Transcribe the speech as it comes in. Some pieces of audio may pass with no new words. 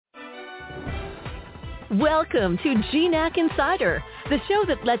Welcome to GNAC Insider, the show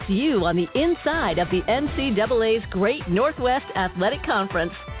that lets you on the inside of the NCAA's Great Northwest Athletic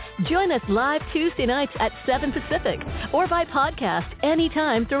Conference. Join us live Tuesday nights at 7 Pacific or by podcast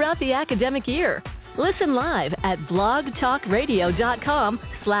anytime throughout the academic year. Listen live at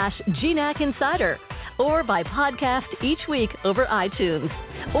blogtalkradio.com/GNAC Insider or by podcast each week over iTunes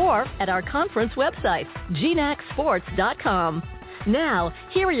or at our conference website, gnacsports.com. Now,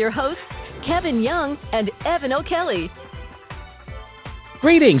 here are your hosts, Kevin Young and Evan O'Kelly.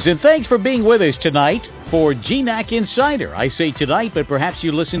 Greetings and thanks for being with us tonight for GNAC Insider. I say tonight, but perhaps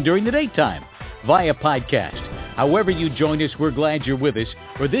you listen during the daytime via podcast. However you join us, we're glad you're with us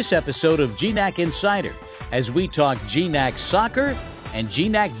for this episode of GNAC Insider as we talk GNAC soccer and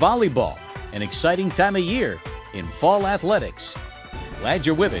GNAC volleyball, an exciting time of year in fall athletics. Glad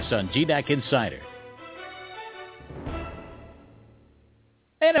you're with us on GNAC Insider.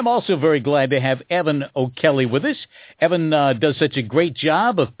 And I'm also very glad to have Evan O'Kelly with us. Evan does such a great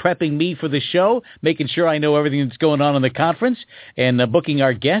job of prepping me for the show, making sure I know everything that's going on in the conference, and booking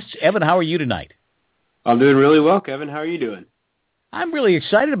our guests. Evan, how are you tonight? I'm doing really well, Kevin. How are you doing? I'm really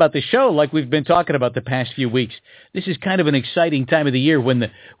excited about the show, like we've been talking about the past few weeks. This is kind of an exciting time of the year when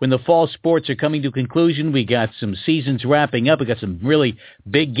the fall sports are coming to conclusion. We got some seasons wrapping up. We got some really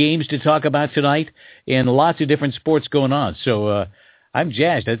big games to talk about tonight, and lots of different sports going on. So I'm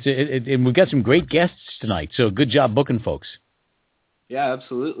jazzed. And we've got some great guests tonight, so good job booking folks. Yeah,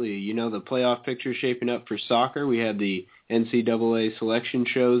 absolutely. You know, the playoff picture shaping up for soccer. We had the NCAA selection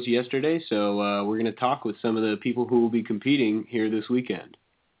shows yesterday, so we're going to talk with some of the people who will be competing here this weekend.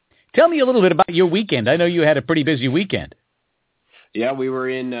 Tell me a little bit about your weekend. I know you had a pretty busy weekend. Yeah, we were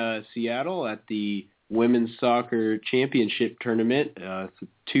in Seattle at the Women's Soccer Championship Tournament. It's a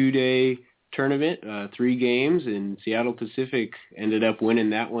 2-day tournament, 3 games, and Seattle Pacific ended up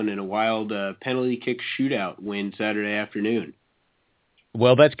winning that one in a wild penalty kick shootout win Saturday afternoon.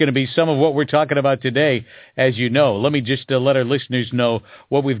 Well, that's going to be some of what we're talking about today, as you know. Let me just let our listeners know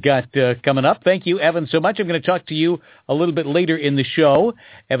what we've got coming up. Thank you, Evan, so much. I'm going to talk to you a little bit later in the show.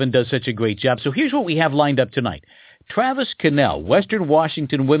 Evan does such a great job. So here's what we have lined up tonight. Travis Connell, Western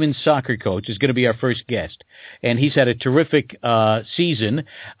Washington women's soccer coach, is going to be our first guest. And he's had a terrific season,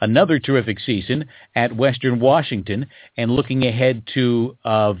 another terrific season at Western Washington, and looking ahead to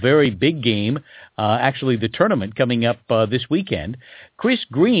a very big game, actually the tournament coming up this weekend. Chris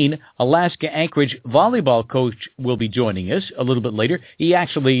Green, Alaska Anchorage volleyball coach, will be joining us a little bit later. He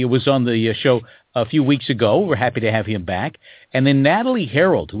actually was on the show a few weeks ago. We're happy to have him back. And then Natalie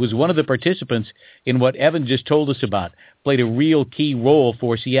Harold, who was one of the participants in what Evan just told us about, played a real key role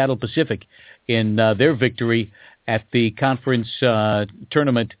for Seattle Pacific in their victory at the conference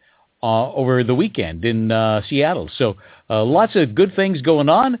tournament over the weekend in Seattle. So lots of good things going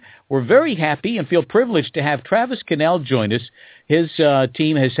on. We're very happy and feel privileged to have Travis Connell join us. His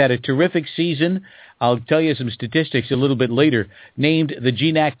team has had a terrific season. I'll tell you some statistics a little bit later. Named the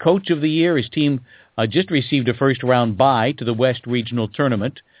GNAC Coach of the Year. His team just received a first-round bye to the West Regional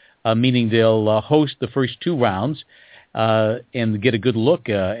Tournament, meaning they'll host the first 2 rounds and get a good look,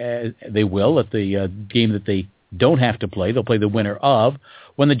 they will, at the game that they don't have to play. They'll play the winner of.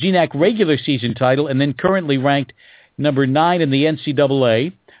 Won the GNAC regular season title and then currently ranked number 9 in the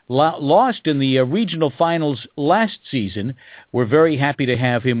NCAA. Lost in the regional finals last season. We're very happy to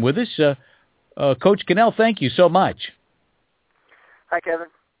have him with us. Coach Connell, thank you so much. Hi, Kevin.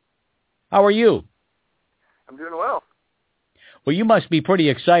 How are you? I'm doing well. Well, you must be pretty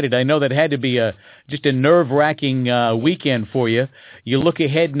excited. I know that had to be just a nerve-wracking weekend for you. You look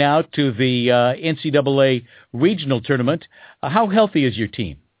ahead now to the NCAA regional tournament. How healthy is your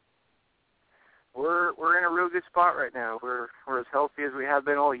team? We're in a real good spot right now. We're as healthy as we have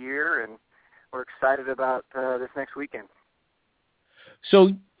been all year, and we're excited about this next weekend.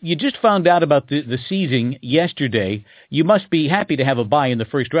 So you just found out about the season yesterday. You must be happy to have a bye in the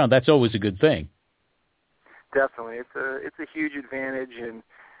first round. That's always a good thing. Definitely, it's a huge advantage, and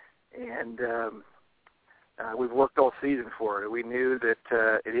we've worked all season for it. We knew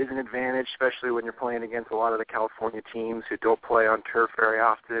that it is an advantage, especially when you're playing against a lot of the California teams who don't play on turf very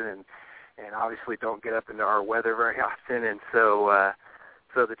often, and obviously don't get up into our weather very often. And so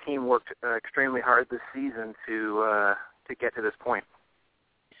the team worked extremely hard this season to get to this point.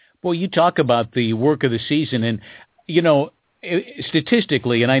 Well, you talk about the work of the season, and you know,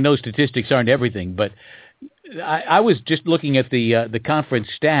 statistically, and I know statistics aren't everything, but I was just looking at the conference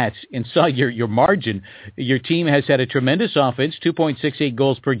stats and saw your margin. Your team has had a tremendous offense, 2.68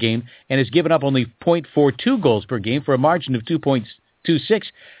 goals per game, and has given up only 0.42 goals per game for a margin of 2.26.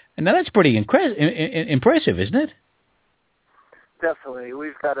 And now that's pretty impressive, isn't it? Definitely.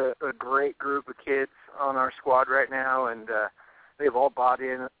 We've got a great group of kids on our squad right now, and they've all bought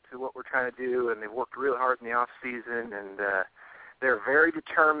in to what we're trying to do, and they've worked really hard in the off season, and they're very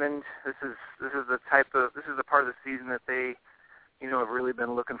determined. This is the part of the season that they, have really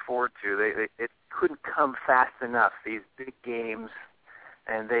been looking forward to. It couldn't come fast enough, these big games,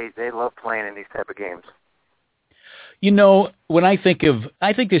 and they love playing in these type of games. When I think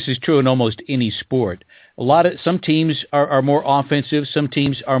this is true in almost any sport. Some teams are more offensive, some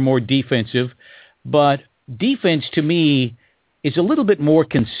teams are more defensive, but defense to me is a little bit more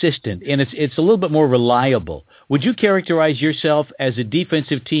consistent and it's a little bit more reliable. Would you characterize yourself as a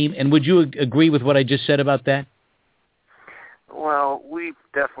defensive team, and would you agree with what I just said about that? Well, we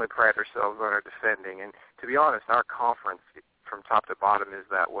definitely pride ourselves on our defending, and to be honest, our conference from top to bottom is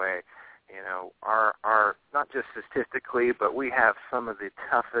that way. Our not just statistically, but we have some of the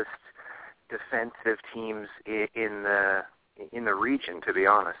toughest defensive teams in the region, to be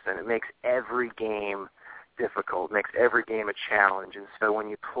honest, and it makes every game difficult, makes every game a challenge. And so when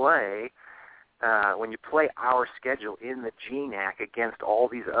you play our schedule in the GNAC against all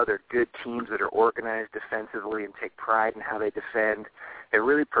these other good teams that are organized defensively and take pride in how they defend, it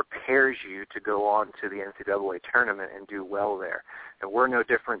really prepares you to go on to the NCAA tournament and do well there. And we're no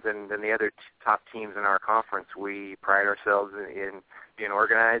different than the other top teams in our conference. We pride ourselves in being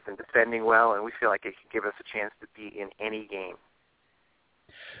organized and defending well, and we feel like it can give us a chance to be in any game.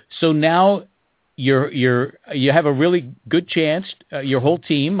 So now you have a really good chance, your whole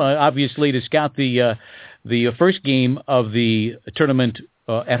team, obviously, to scout the first game of the tournament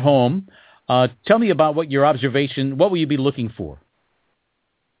at home. Tell me about what will you be looking for?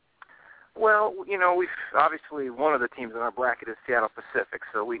 Well, we've obviously one of the teams in our bracket is Seattle Pacific,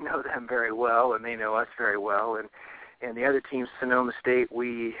 so we know them very well, and they know us very well. And the other team, Sonoma State,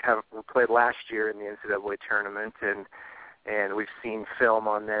 we played last year in the NCAA tournament, and we've seen film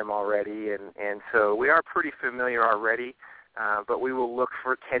on them already, and so we are pretty familiar already. But we will look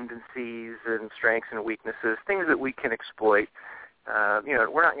for tendencies and strengths and weaknesses, things that we can exploit.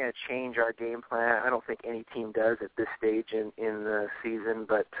 We're not going to change our game plan. I don't think any team does at this stage in the season,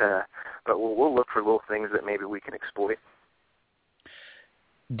 but we'll look for little things that maybe we can exploit.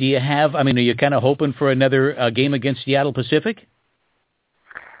 Do you have, are you kind of hoping for another game against Seattle Pacific?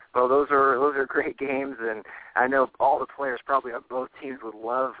 Well, those are great games, and I know all the players probably on both teams would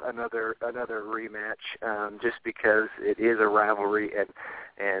love another rematch, just because it is a rivalry, and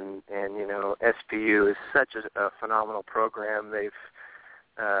SPU is such a phenomenal program. They've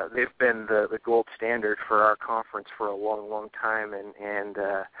been the gold standard for our conference for a long time, and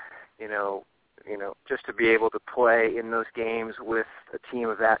just to be able to play in those games with a team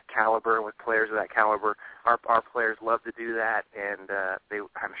of that caliber and with players of that caliber, our players love to do that, and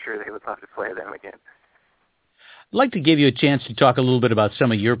I'm sure they would love to play them again. I'd like to give you a chance to talk a little bit about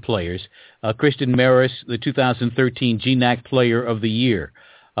some of your players. Kristen Maris, the 2013 GNAC Player of the Year.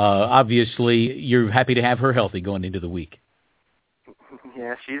 Obviously, you're happy to have her healthy going into the week.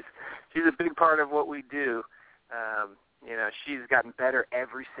 Yeah, she's a big part of what we do. She's gotten better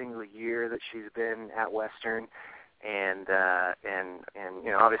every single year that she's been at Western, and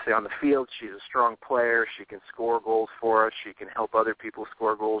obviously on the field she's a strong player. She can score goals for us. She can help other people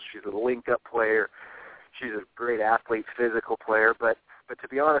score goals. She's a link-up player. She's a great athlete, physical player. But to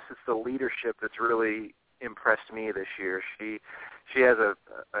be honest, it's the leadership that's really impressed me this year. She has a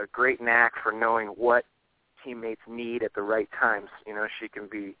great knack for knowing what teammates need at the right times. She can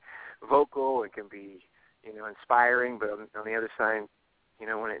be vocal and can be inspiring, but on the other side,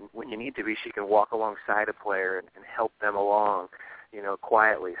 when you need to be, she can walk alongside a player and help them along,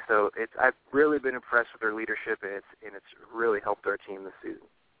 quietly. So I've really been impressed with her leadership, and it's really helped our team this season.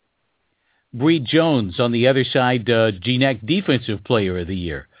 Bree Jones, on the other side, GNAC Defensive Player of the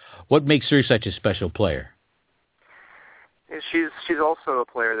Year. What makes her such a special player? She's also a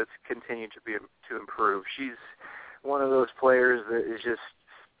player that's continued to improve. She's one of those players that is just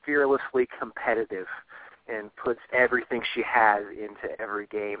fearlessly competitive and puts everything she has into every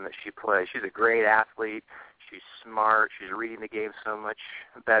game that she plays. She's a great athlete. She's smart. She's reading the game so much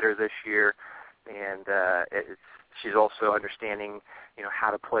better this year, and she's also understanding,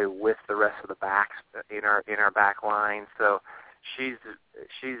 how to play with the rest of the backs in our back line. So she's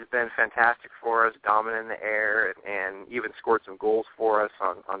been fantastic for us, dominant in the air, and even scored some goals for us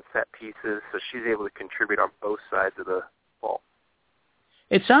on set pieces. So she's able to contribute on both sides of the ball.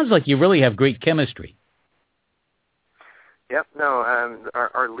 It sounds like you really have great chemistry. Yep. No,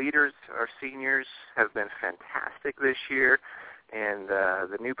 our leaders, our seniors, have been fantastic this year, and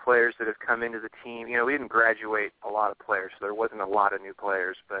the new players that have come into the team. We didn't graduate a lot of players, so there wasn't a lot of new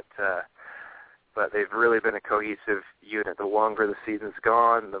players, but but they've really been a cohesive unit. The longer the season's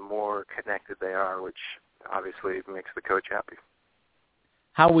gone, the more connected they are, which obviously makes the coach happy.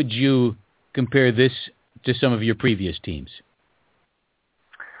 How would you compare this to some of your previous teams?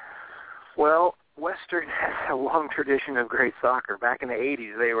 Well, Western has a long tradition of great soccer. Back in the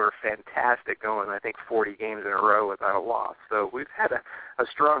 80s, they were fantastic, going, I think, 40 games in a row without a loss. So we've had a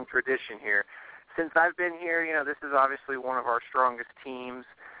strong tradition here. Since I've been here, this is obviously one of our strongest teams.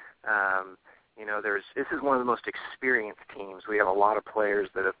 This is one of the most experienced teams. We have a lot of players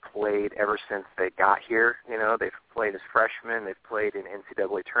that have played ever since they got here. They've played as freshmen. They've played in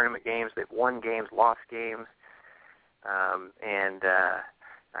NCAA tournament games. They've won games, lost games. I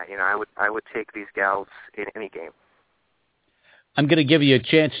would take these gals in any game. I'm going to give you a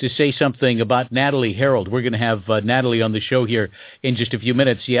chance to say something about Natalie Harold. We're going to have Natalie on the show here in just a few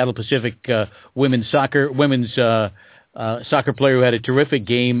minutes. Seattle Pacific women's soccer player who had a terrific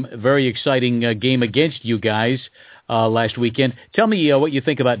game, very exciting game against you guys last weekend. Tell me what you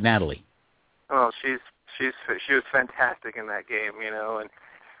think about Natalie. Oh, she was fantastic in that game, and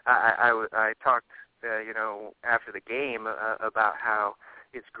I talked, after the game about how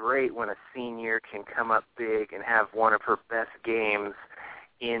it's great when a senior can come up big and have one of her best games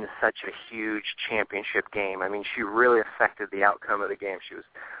in such a huge championship game. I mean, she really affected the outcome of the game. She was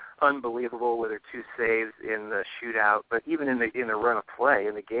unbelievable with her 2 saves in the shootout, but even in the run of play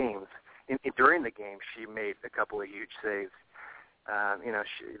in the games, during the game, she made a couple of huge saves.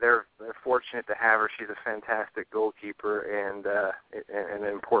 They're fortunate to have her. She's a fantastic goalkeeper and an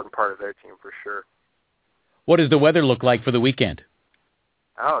important part of their team for sure. What does the weather look like for the weekend?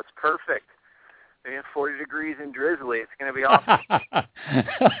 Oh, it's perfect. 40 degrees and drizzly. It's going to be awesome.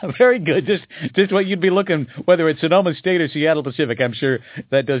 Very good. Just what you'd be looking, whether it's Sonoma State or Seattle Pacific. I'm sure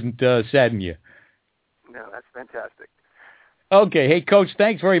that doesn't sadden you. No, that's fantastic. Okay. Hey, Coach,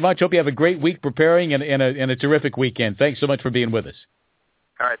 thanks very much. Hope you have a great week preparing and a terrific weekend. Thanks so much for being with us.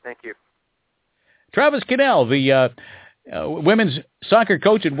 All right. Thank you. Travis Connell, the women's soccer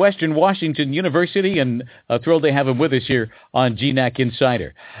coach at Western Washington University, and thrilled to have him with us here on GNAC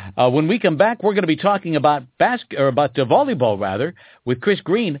Insider. When we come back, we're going to be talking about volleyball, with Chris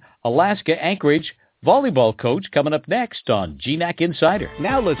Green, Alaska Anchorage volleyball coach, coming up next on GNAC Insider.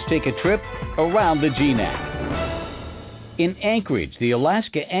 Now let's take a trip around the GNAC. In Anchorage, the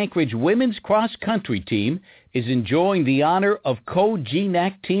Alaska Anchorage women's cross-country team is enjoying the honor of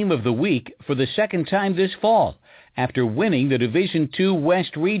Co-GNAC Team of the Week for the second time this fall, after winning the Division II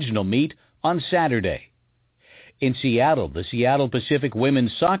West Regional meet on Saturday. In Seattle, the Seattle Pacific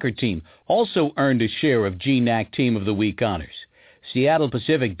women's soccer team also earned a share of GNAC Team of the Week honors. Seattle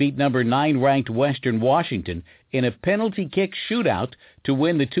Pacific beat number 9 ranked Western Washington in a penalty kick shootout to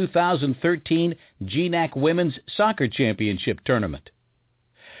win the 2013 GNAC Women's Soccer Championship tournament.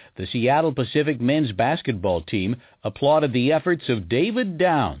 The Seattle Pacific men's basketball team applauded the efforts of David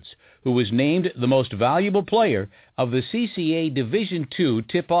Downs, who was named the most valuable player of the CCA Division II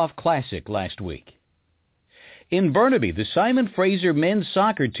Tip-Off Classic last week. In Burnaby, the Simon Fraser men's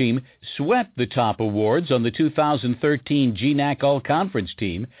soccer team swept the top awards on the 2013 GNAC All-Conference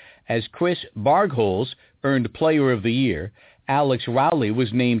team as Chris Bargholz earned Player of the Year, Alex Rowley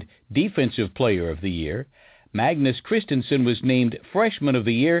was named Defensive Player of the Year, Magnus Christensen was named Freshman of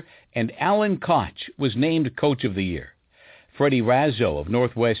the Year, and Alan Koch was named Coach of the Year. Freddie Razzo of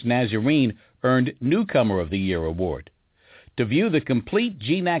Northwest Nazarene earned Newcomer of the Year award. To view the complete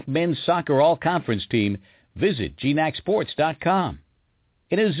GNAC men's soccer all-conference team, visit GNACsports.com.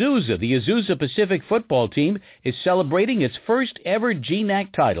 In Azusa, the Azusa Pacific football team is celebrating its first ever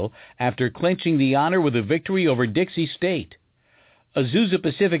GNAC title after clinching the honor with a victory over Dixie State. Azusa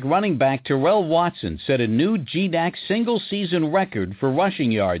Pacific running back Terrell Watson set a new GNAC single-season record for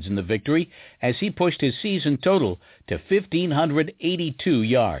rushing yards in the victory as he pushed his season total to 1,582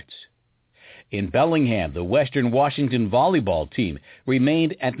 yards. In Bellingham, the Western Washington volleyball team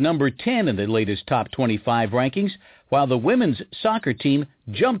remained at number 10 in the latest top 25 rankings, while the women's soccer team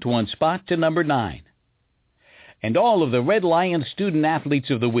jumped one spot to number 9. And all of the Red Lions Student Athletes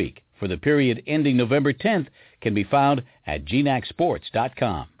of the Week for the period ending November 10th can be found at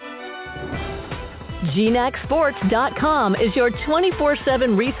GNACsports.com. GNACsports.com is your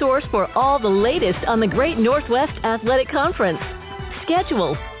 24/7 resource for all the latest on the Great Northwest Athletic Conference.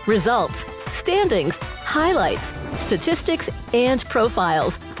 Schedules, results, standings, highlights, statistics, and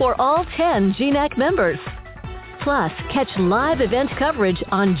profiles for all 10 GNAC members. Plus, catch live event coverage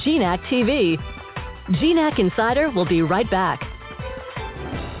on GNAC TV. GNAC Insider will be right back.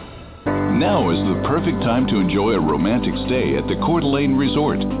 Now is the perfect time to enjoy a romantic stay at the Coeur d'Alene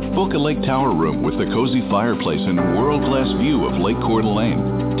Resort. Book a lake tower room with a cozy fireplace and world-class view of Lake Coeur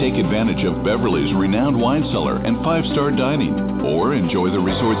d'Alene. Take advantage of Beverly's renowned wine cellar and 5-star dining, or enjoy the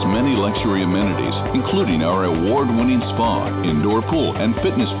resort's many luxury amenities, including our award-winning spa, indoor pool, and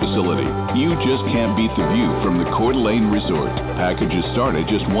fitness facility. You just can't beat the view from the Coeur d'Alene Resort. Packages start at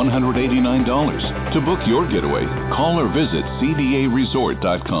just $189. To book your getaway, call or visit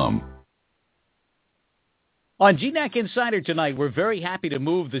cdaresort.com. On GNAC Insider tonight, we're very happy to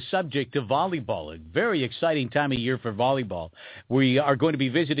move the subject to volleyball, a very exciting time of year for volleyball. We are going to be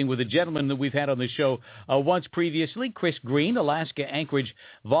visiting with a gentleman that we've had on the show once previously, Chris Green, Alaska Anchorage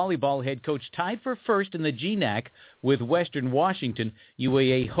volleyball head coach, tied for first in the GNAC with Western Washington.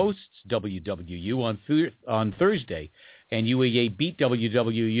 UAA hosts WWU on Thursday, and UAA beat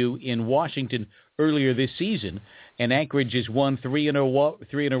WWU in Washington earlier this season. And Anchorage has won three in a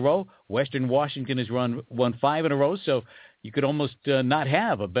row. Western Washington has won 5 in a row. So you could almost not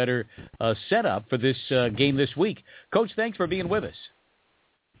have a better setup for this game this week. Coach, thanks for being with us.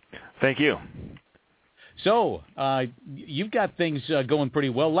 Thank you. So you've got things going pretty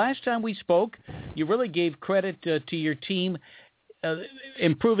well. Last time we spoke, you really gave credit to your team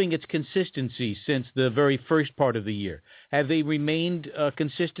improving its consistency since the very first part of the year. Have they remained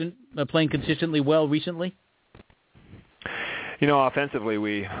consistent, playing consistently well recently? You know, offensively,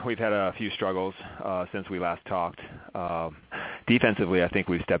 we've had a few struggles since we last talked. Defensively, I think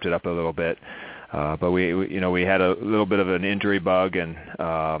we've stepped it up a little bit, but we had a little bit of an injury bug and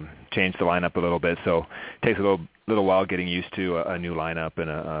changed the lineup a little bit. So it takes a little while getting used to a new lineup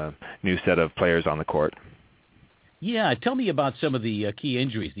and a new set of players on the court. Yeah, tell me about some of the key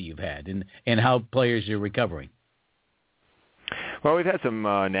injuries that you've had and how players are recovering. Well, we've had some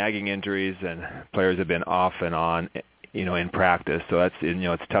nagging injuries, and players have been off and on, in practice. So that's,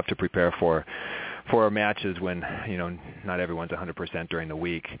 it's tough to prepare for matches when, not everyone's 100% during the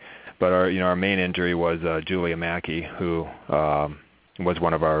week. But our main injury was Julia Mackey, who was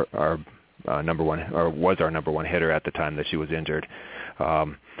one of our number one, or was our number one hitter at the time that she was injured.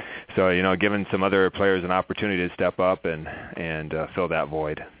 So, giving some other players an opportunity to step up and fill that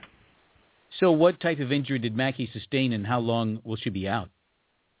void. So what type of injury did Mackey sustain, and how long will she be out?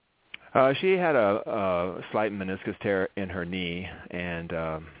 She had a slight meniscus tear in her knee, and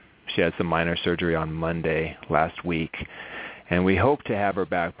she had some minor surgery on Monday last week. And we hope to have her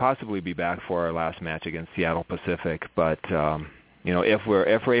back, possibly be back for our last match against Seattle Pacific. But if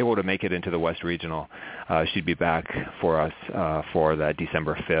we're able to make it into the West Regional, she'd be back for us for that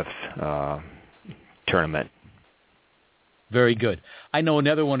December 5th tournament. Very good. I know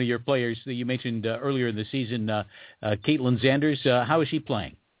another one of your players that you mentioned earlier in the season, Caitlin Zanders. How is she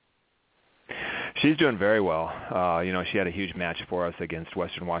playing? She's doing very well. She had a huge match for us against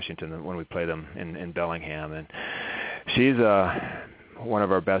Western Washington when we played them in Bellingham, and she's one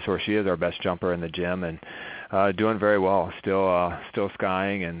of our best, or she is our best jumper in the gym, and doing very well. Still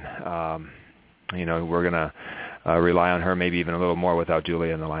skying, and we're gonna rely on her maybe even a little more without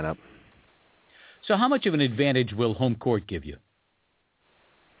Julia in the lineup. So how much of an advantage will home court give you?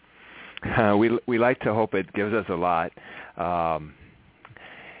 We like to hope it gives us a lot.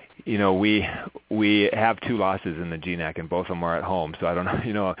 We have 2 losses in the GNAC, and both of them are at home. So I don't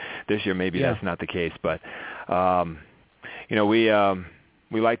know. This year maybe that's not the case, but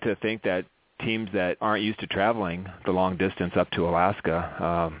we like to think that teams that aren't used to traveling the long distance up to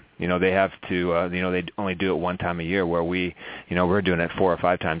Alaska, they have to, they only do it one time a year, where we're doing it 4 or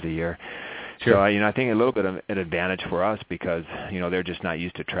 5 times a year. Sure. So, I think a little bit of an advantage for us because, they're just not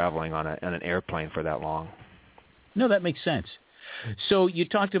used to traveling on an airplane for that long. No, that makes sense. So you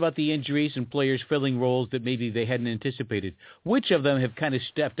talked about the injuries and players filling roles that maybe they hadn't anticipated. Which of them have kind of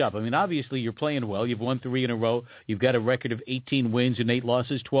stepped up? I mean, obviously you're playing well. You've won 3 in a row. You've got a record of 18 wins and 8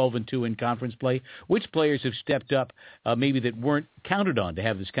 losses, 12-2 in conference play. Which players have stepped up maybe that weren't counted on to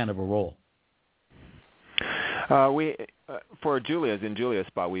have this kind of a role? For Julia's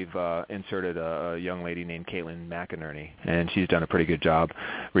spot, we've inserted a young lady named Caitlin McInerney, and she's done a pretty good job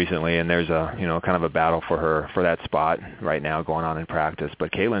recently. And there's a kind of a battle for that spot right now going on in practice.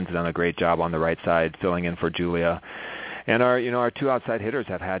 But Caitlin's done a great job on the right side, filling in for Julia. And our 2 outside hitters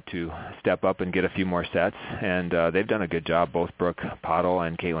have had to step up and get a few more sets, and they've done a good job. Both Brooke Pottle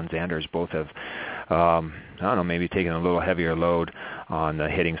and Caitlin Zanders both have, maybe taken a little heavier load on the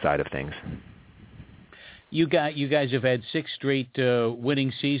hitting side of things. You guys have had 6 straight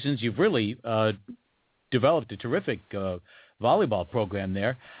winning seasons. You've really developed a terrific volleyball program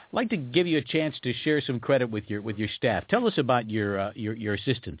there. I'd like to give you a chance to share some credit with your staff. Tell us about your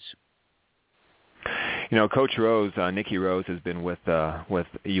assistants. Coach Rose, Nikki Rose, has been with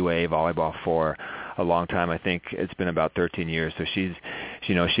UAA volleyball for a long time. I think it's been about 13 years. So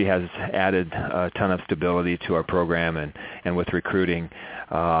she has added a ton of stability to our program, and with recruiting,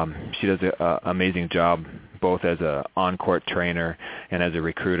 she does an amazing job both as a on-court trainer and as a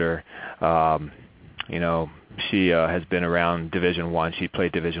recruiter. She has been around Division I. She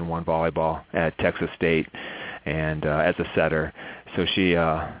played Division I volleyball at Texas State and as a setter. So she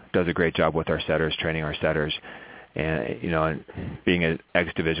does a great job with our setters, training our setters. And being an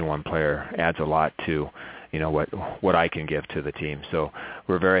ex-Division I player adds a lot to what I can give to the team. So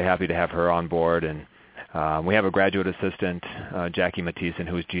we're very happy to have her on board. And we have a graduate assistant, Jackie Mathieson,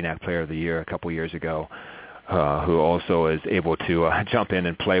 who was GNAC Player of the Year a couple years ago, who also is able to jump in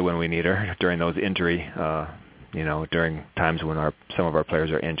and play when we need her during those injury, during times when some of our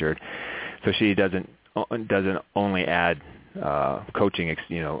players are injured. So she doesn't only add coaching,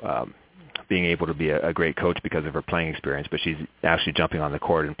 being able to be a great coach because of her playing experience, but she's actually jumping on the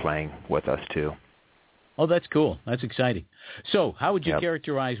court and playing with us too. Oh, that's cool. That's exciting. So how would you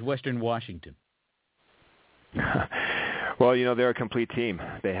characterize Western Washington? Well, they're a complete team.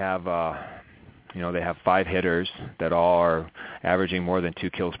 They have, they have 5 hitters that all are averaging more than 2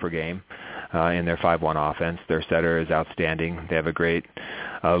 kills per game in their 5-1 offense. Their setter is outstanding. They have a great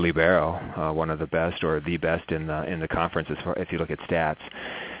libero, one of the best or the best in the conference if you look at stats.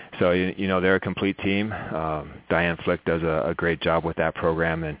 So, they're a complete team. Diane Flick does a great job with that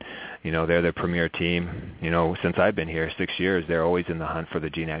program, and, they're the premier team. Since I've been here 6 years, they're always in the hunt for the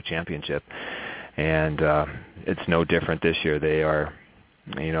GNAC championship. And it's no different this year. They are,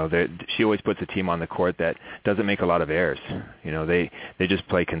 she always puts a team on the court that doesn't make a lot of errors. They just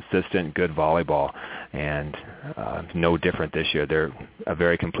play consistent, good volleyball, and no different this year. They're a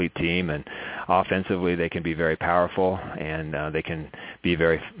very complete team, and offensively they can be very powerful, and they can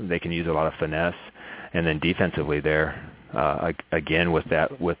use a lot of finesse. And then defensively, they're again with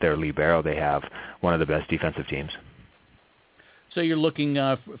their libero, they have one of the best defensive teams. So you're looking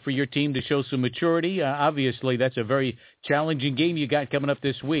for your team to show some maturity. Obviously, that's a very challenging game you got coming up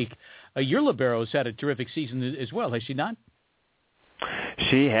this week. Your libero's had a terrific season as well, has she not?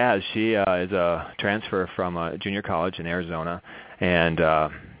 She has. She is a transfer from junior college in Arizona, and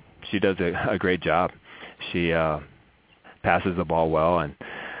she does a great job. She passes the ball well, and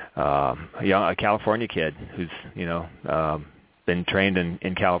a California kid who's been trained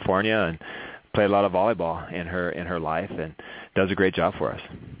in California and played a lot of volleyball in her life, and does a great job for us.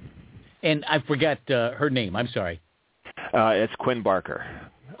 And I forgot her name. I'm sorry. It's Quinn Barker.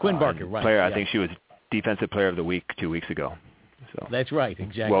 Quinn Barker, right. Player, I think she was Defensive Player of the Week 2 weeks ago. So that's right,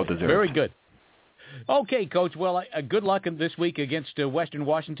 exactly. Well deserved. Very good. Okay, Coach. Well, good luck this week against Western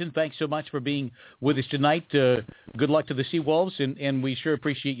Washington. Thanks so much for being with us tonight. Good luck to the Seawolves, and we sure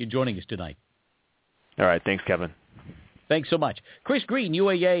appreciate you joining us tonight. All right. Thanks, Kevin. Thanks so much. Chris Green,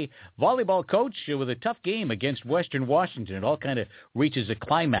 UAA volleyball coach with a tough game against Western Washington. It all kind of reaches a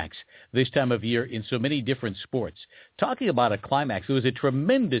climax this time of year in so many different sports. Talking about a climax, it was a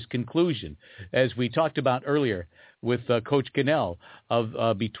tremendous conclusion, as we talked about earlier with Coach Connell,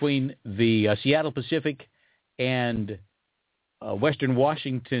 of between the Seattle Pacific and Western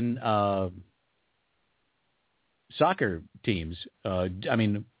Washington soccer teams.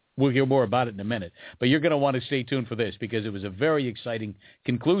 We'll hear more about it in a minute. But you're going to want to stay tuned for this because it was a very exciting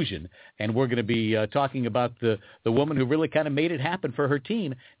conclusion. And we're going to be talking about the woman who really kind of made it happen for her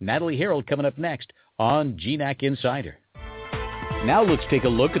team, Natalie Harold, coming up next on GNAC Insider. Now let's take a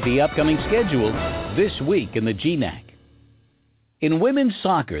look at the upcoming schedule this week in the GNAC. In women's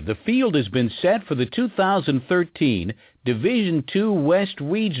soccer, the field has been set for the 2013 Division II West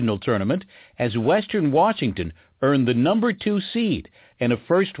Regional Tournament as Western Washington earned the number 2 seed and a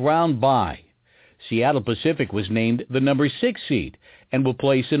first-round bye. Seattle Pacific was named the number 6 seed and will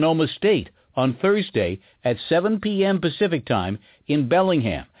play Sonoma State on Thursday at 7 p.m. Pacific Time in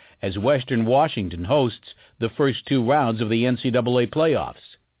Bellingham as Western Washington hosts the first 2 rounds of the NCAA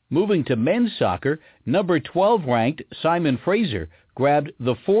playoffs. Moving to men's soccer, number 12-ranked Simon Fraser grabbed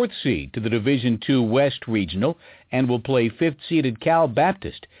the 4th seed to the Division II West Regional and will play 5th-seeded Cal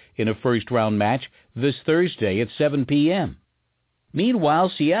Baptist in a first-round match this Thursday at 7 p.m.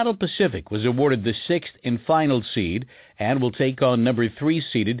 Meanwhile, Seattle Pacific was awarded the 6th and final seed and will take on number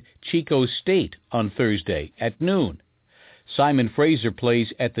 3-seeded Chico State on Thursday at noon. Simon Fraser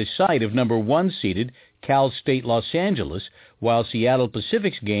plays at the site of number 1-seeded Cal State Los Angeles, while Seattle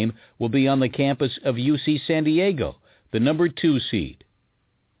Pacific's game will be on the campus of UC San Diego, the number 2 seed.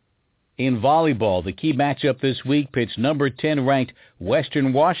 In volleyball, the key matchup this week pits number 10-ranked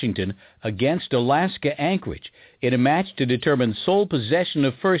Western Washington against Alaska Anchorage in a match to determine sole possession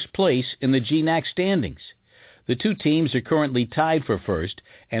of first place in the GNAC standings. The two teams are currently tied for first,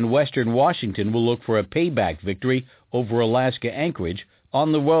 and Western Washington will look for a payback victory over Alaska Anchorage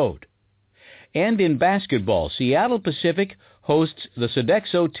on the road. And in basketball, Seattle Pacific hosts the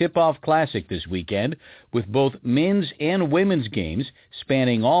Sodexo Tip-Off Classic this weekend with both men's and women's games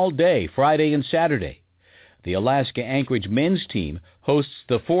spanning all day, Friday and Saturday. The Alaska Anchorage men's team hosts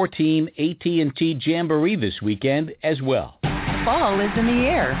the 4-team AT&T Jamboree this weekend as well. Fall is in the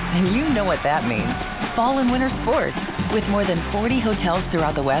air, and you know what that means. Fall and winter sports. With more than 40 hotels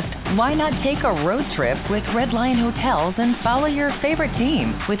throughout the West, why not take a road trip with Red Lion Hotels and follow your favorite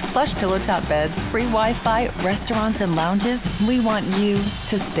team? With plush pillow top beds, free Wi-Fi, restaurants, and lounges, we want you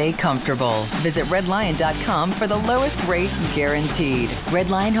to stay comfortable. Visit redlion.com for the lowest rate guaranteed. Red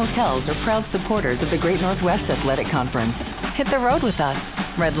Lion Hotels are proud supporters of the Great Northwest Athletic Conference. Hit the road with us.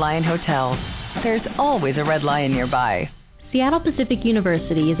 Red Lion Hotels. There's always a Red Lion nearby. Seattle Pacific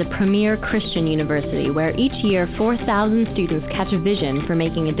University is a premier Christian university where each year 4,000 students catch a vision for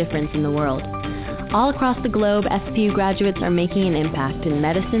making a difference in the world. All across the globe, SPU graduates are making an impact in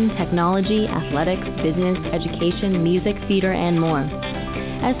medicine, technology, athletics, business, education, music, theater, and more.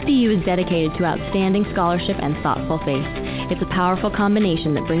 SPU is dedicated to outstanding scholarship and thoughtful faith. It's a powerful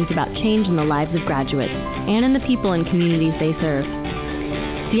combination that brings about change in the lives of graduates and in the people and communities they serve.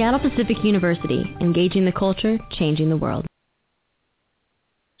 Seattle Pacific University, engaging the culture, changing the world.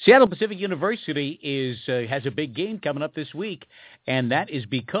 Seattle Pacific University has a big game coming up this week, and that is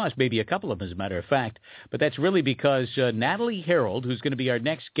because, maybe a couple of them as a matter of fact, but that's really because Natalie Harold, who's going to be our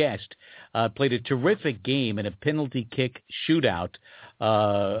next guest, played a terrific game in a penalty kick shootout,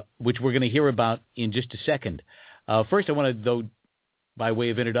 which we're going to hear about in just a second. First, I want to, though, by way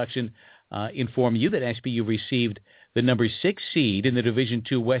of introduction, inform you that SPU received the number 6 seed in the Division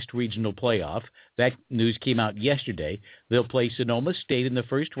II West Regional Playoff. That news came out yesterday. They'll play Sonoma State in the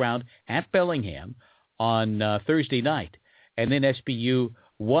first round at Bellingham on Thursday night. And then SPU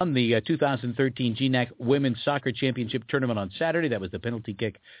won the 2013 GNAC Women's Soccer Championship Tournament on Saturday. That was the penalty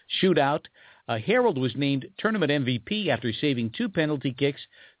kick shootout. Harold was named tournament MVP after saving 2 penalty kicks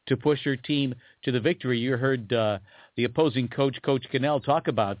to push her team to the victory. You heard the opposing coach, Coach Connell, talk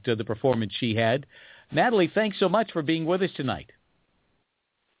about the performance she had. Natalie, thanks so much for being with us tonight.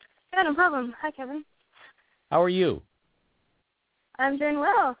 Yeah, no problem. Hi, Kevin. How are you? I'm doing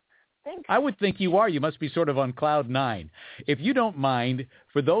well. Thanks. I would think you are. You must be sort of on cloud 9. If you don't mind,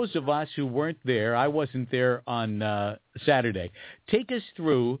 for those of us who weren't there, I wasn't there on Saturday, take us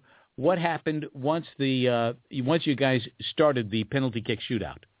through what happened once you guys started the penalty kick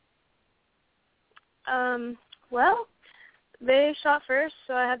shootout. Well, they shot first,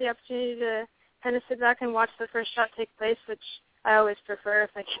 so I had the opportunity to kind of sit back and watch the first shot take place, which I always prefer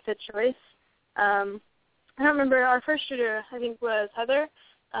if I get the choice. I don't remember, our first shooter, I think, was Heather,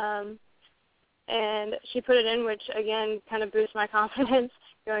 and she put it in, which, again, kind of boosted my confidence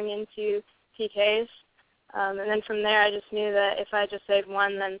going into PKs. And then from there, I just knew that if I just saved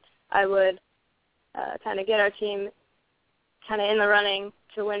one, then I would kind of get our team kind of in the running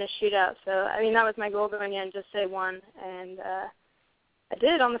to win a shootout. So, I mean, that was my goal going in, just save one, and I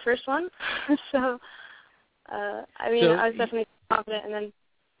did on the first one. So, I was definitely confident. And then,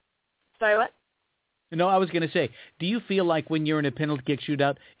 sorry, what? No, I was going to say, do you feel like when you're in a penalty kick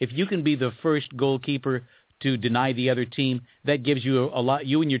shootout, if you can be the first goalkeeper to deny the other team, that gives you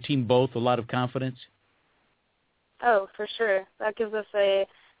you and your team both, a lot of confidence? Oh, for sure. That gives us a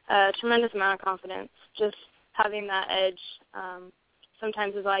tremendous amount of confidence. Just having that edge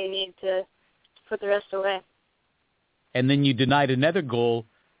sometimes is all you need to put the rest away. And then you denied another goal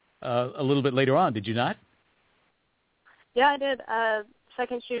a little bit later on, did you not? Yeah, I did.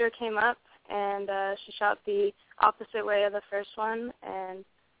 Second shooter came up, and she shot the opposite way of the first one. And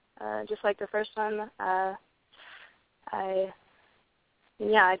just like the first one, I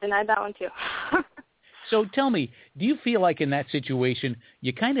denied that one too. So tell me, do you feel like in that situation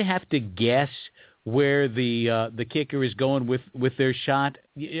you kind of have to guess where the kicker is going with their shot?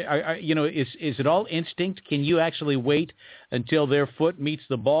 Is it all instinct? Can you actually wait until their foot meets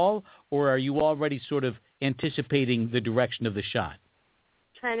the ball, or are you already sort of anticipating the direction of the shot?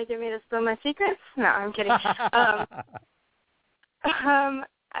 Trying to get me to spill my secrets? No, I'm kidding.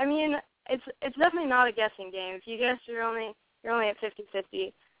 I mean, it's definitely not a guessing game. If you guess, you're only at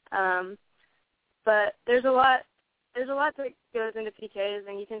 50-50. But there's a lot that goes into PKs,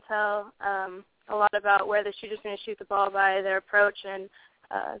 and you can tell a lot about where the shooter's going to shoot the ball by their approach and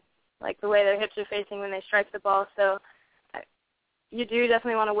like the way their hips are facing when they strike the ball. So you do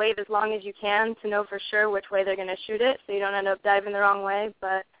definitely want to wait as long as you can to know for sure which way they're going to shoot it, so you don't end up diving the wrong way.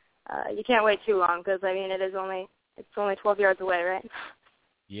 But you can't wait too long because I mean it's only 12 yards away, right?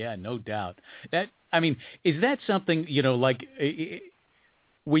 Yeah, no doubt. Is that something like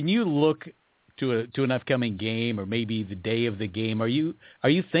when you look to an upcoming game or maybe the day of the game. Are you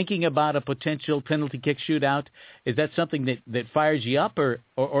thinking about a potential penalty kick shootout? Is that something that fires you up,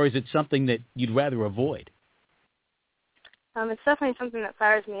 or is it something that you'd rather avoid? It's definitely something that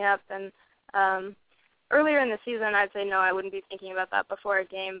fires me up. And earlier in the season, I'd say no, I wouldn't be thinking about that before a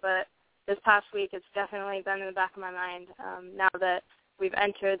game. But this past week, it's definitely been in the back of my mind now that we've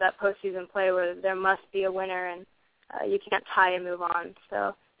entered that postseason play where there must be a winner and you can't tie and move on.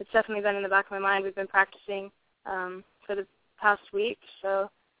 So it's definitely been in the back of my mind. We've been practicing for the past week.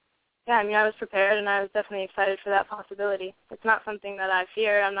 So, yeah, I mean, I was prepared, and I was definitely excited for that possibility. It's not something that I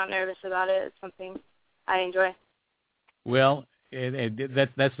fear. I'm not nervous about it. It's something I enjoy. Well,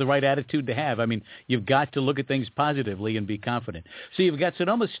 that's the right attitude to have. I mean, you've got to look at things positively and be confident. So you've got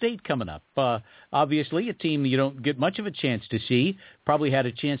Sonoma State coming up. Obviously, a team you don't get much of a chance to see. Probably had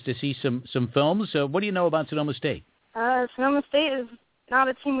a chance to see some films. What do you know about Sonoma State? Sonoma State is not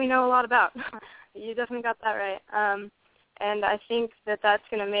a team we know a lot about. You definitely got that right. And I think that's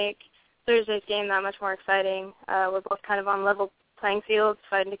going to make Thursday's game that much more exciting. We're both kind of on level playing fields,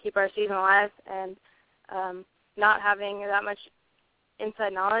 fighting to keep our season alive, and not having that much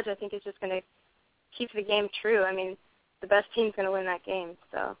inside knowledge, I think, is just going to keep the game true. I mean, the best team's going to win that game,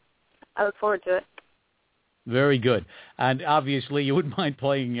 so I look forward to it. Very good. And obviously, you wouldn't mind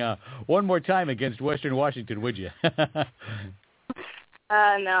playing one more time against Western Washington, would you? No,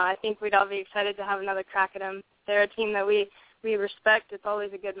 I think we'd all be excited to have another crack at them. They're a team that we respect. It's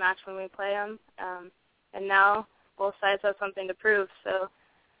always a good match when we play them. And now both sides have something to prove. So,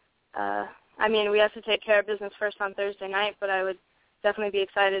 I mean, we have to take care of business first on Thursday night, but I would definitely be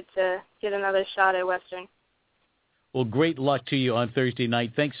excited to get another shot at Western. Well, great luck to you on Thursday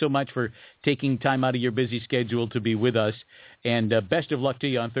night. Thanks so much for taking time out of your busy schedule to be with us. And best of luck to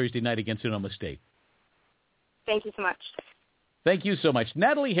you on Thursday night against Sonoma State. Thank you so much. Thank you so much.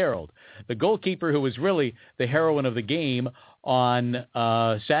 Natalie Harold, the goalkeeper who was really the heroine of the game on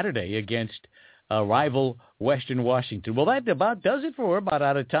Saturday against rival Western Washington. Well, that about does it for her. About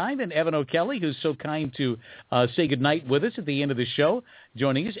out of time. And Evan O'Kelly, who's so kind to say goodnight with us at the end of the show,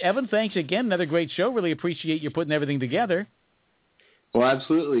 joining us. Evan, thanks again. Another great show. Really appreciate you putting everything together. Well,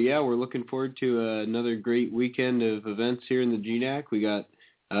 absolutely. Yeah, we're looking forward to another great weekend of events here in the GNAC. We got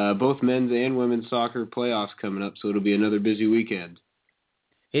both men's and women's soccer playoffs coming up, so it'll be another busy weekend.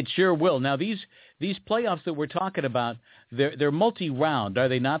 It sure will. Now, these playoffs that we're talking about, they're multi-round, are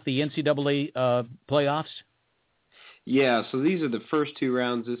they not, the NCAA playoffs? Yeah, so these are the first two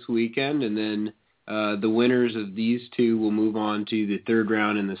rounds this weekend, and then the winners of these two will move on to the third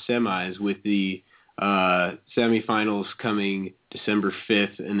round and the semis, with the semifinals coming December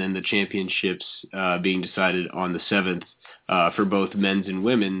 5th, and then the championships being decided on the 7th. For both men's and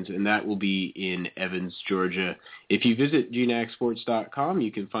women's, and that will be in Evans, Georgia. If you visit GNACsports.com,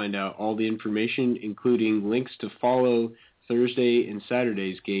 you can find out all the information, including links to follow Thursday and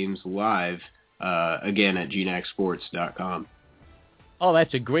Saturday's games live, again at GNACsports.com. Oh,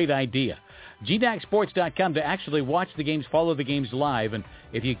 that's a great idea. GNACsports.com to actually watch the games, follow the games live, and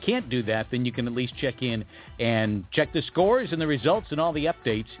if you can't do that, then you can at least check in and check the scores and the results and all the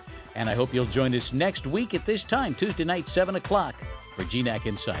updates. And I hope you'll join us next week at this time, Tuesday night, 7 o'clock, for GNAC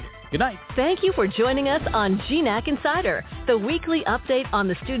Insider. Good night. Thank you for joining us on GNAC Insider, the weekly update on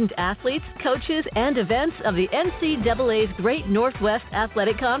the student athletes, coaches, and events of the NCAA's Great Northwest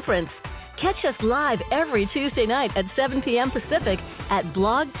Athletic Conference. Catch us live every Tuesday night at 7 p.m. Pacific at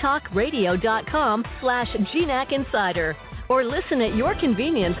blogtalkradio.com/GNAC Insider, or listen at your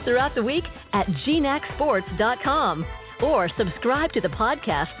convenience throughout the week at GNACsports.com. or subscribe to the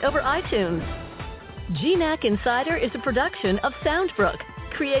podcast over iTunes. GNAC Insider is a production of Soundbrook,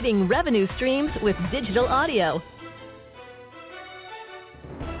 creating revenue streams with digital audio.